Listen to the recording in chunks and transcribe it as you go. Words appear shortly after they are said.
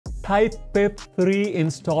type pip3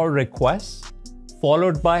 install requests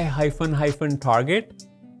followed by -- target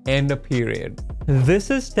and a period. This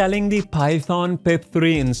is telling the Python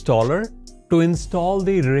pip3 installer to install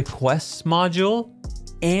the requests module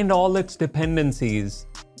and all its dependencies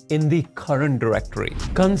in the current directory.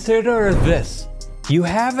 Consider this. You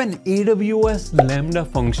have an AWS Lambda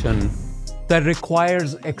function that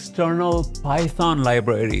requires external Python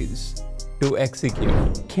libraries to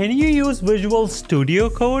execute. Can you use Visual Studio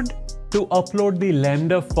Code to upload the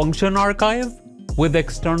Lambda function archive with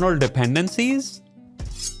external dependencies?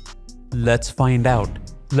 Let's find out.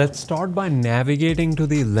 Let's start by navigating to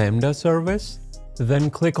the Lambda service, then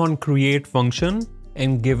click on Create Function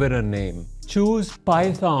and give it a name. Choose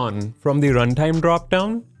Python from the runtime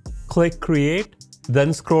dropdown, click Create,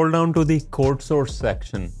 then scroll down to the code source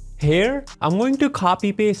section. Here, I'm going to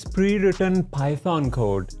copy-paste pre-written Python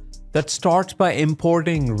code that starts by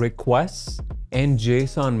importing requests and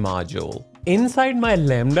JSON module. Inside my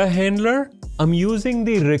Lambda handler, I'm using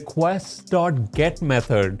the requests.get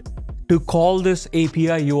method to call this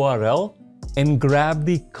API URL and grab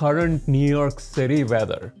the current New York City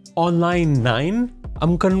weather. On line 9,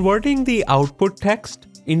 I'm converting the output text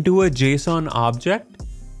into a JSON object,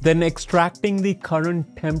 then extracting the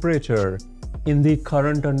current temperature in the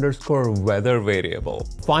current_weather variable.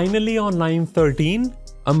 Finally, on line 13,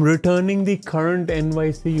 I'm returning the current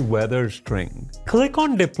NYC weather string. Click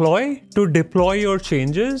on Deploy to deploy your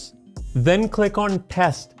changes, then click on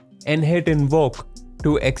Test and hit Invoke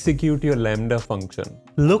to execute your Lambda function.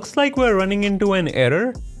 Looks like we're running into an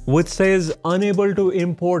error which says unable to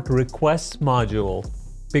import requests module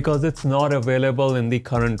because it's not available in the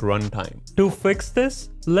current runtime. To fix this,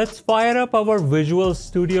 let's fire up our Visual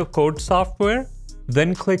Studio Code software,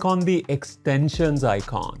 then click on the extensions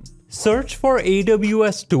icon. Search for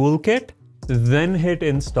AWS Toolkit, then hit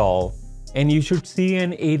install, and you should see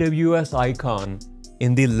an AWS icon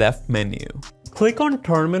in the left menu. Click on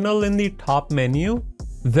Terminal in the top menu,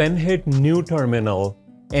 then hit New Terminal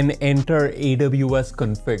and enter AWS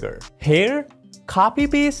Configure. Here,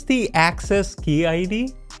 copy-paste the access key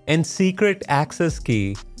ID and secret access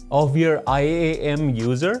key of your IAM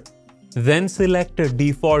user, then select a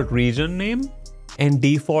default region name and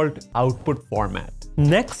default output format.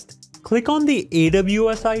 Next, click on the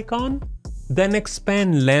AWS icon, then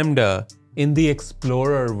expand Lambda in the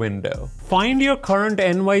Explorer window. Find your current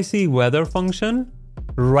NYC weather function,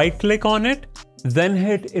 right-click on it, then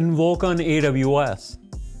hit Invoke on AWS,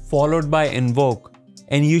 followed by Invoke,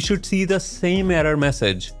 and you should see the same error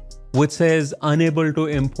message which says unable to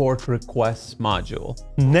import requests module.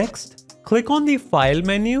 Next, click on the File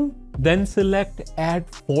menu, then select Add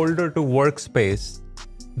Folder to Workspace,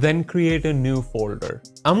 then create a new folder.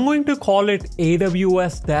 I'm going to call it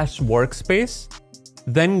AWS-Workspace,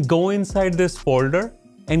 then go inside this folder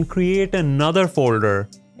and create another folder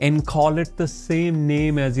and call it the same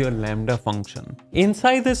name as your Lambda function.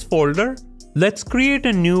 Inside this folder, let's create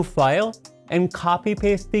a new file and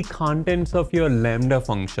copy-paste the contents of your Lambda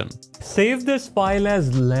function. Save this file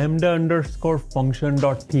as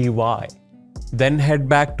lambda_function.py. Then head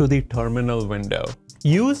back to the terminal window.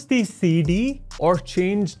 Use the cd or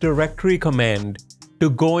change directory command to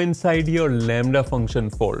go inside your Lambda function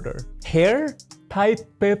folder. Here, type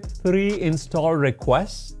pip3 install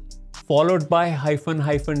requests followed by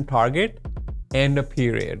 -- target and a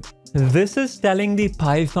period. This is telling the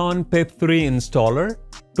Python pip3 installer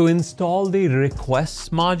to install the requests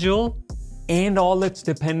module and all its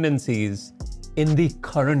dependencies in the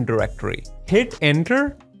current directory. Hit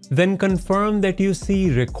enter, then confirm that you see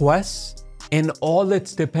requests and all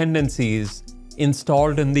its dependencies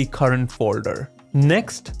installed in the current folder.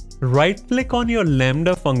 Next, right-click on your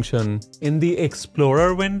Lambda function in the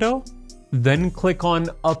Explorer window, then click on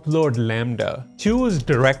Upload Lambda. Choose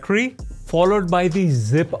Directory followed by the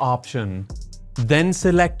zip option. Then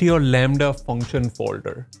select your Lambda function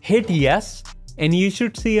folder. Hit yes, and you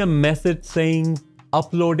should see a message saying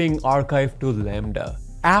Uploading Archive to Lambda.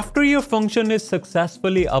 After your function is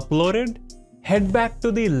successfully uploaded, head back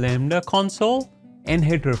to the Lambda console and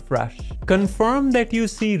hit refresh. Confirm that you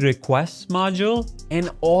see requests module and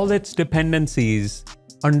all its dependencies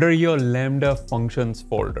under your Lambda functions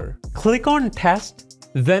folder. Click on Test,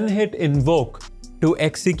 then hit Invoke to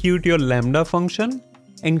execute your Lambda function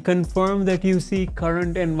and confirm that you see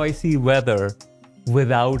current NYC weather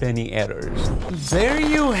without any errors. There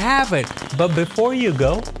you have it. But before you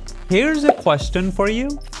go, here's a question for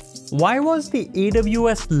you. Why was the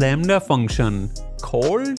AWS Lambda function cold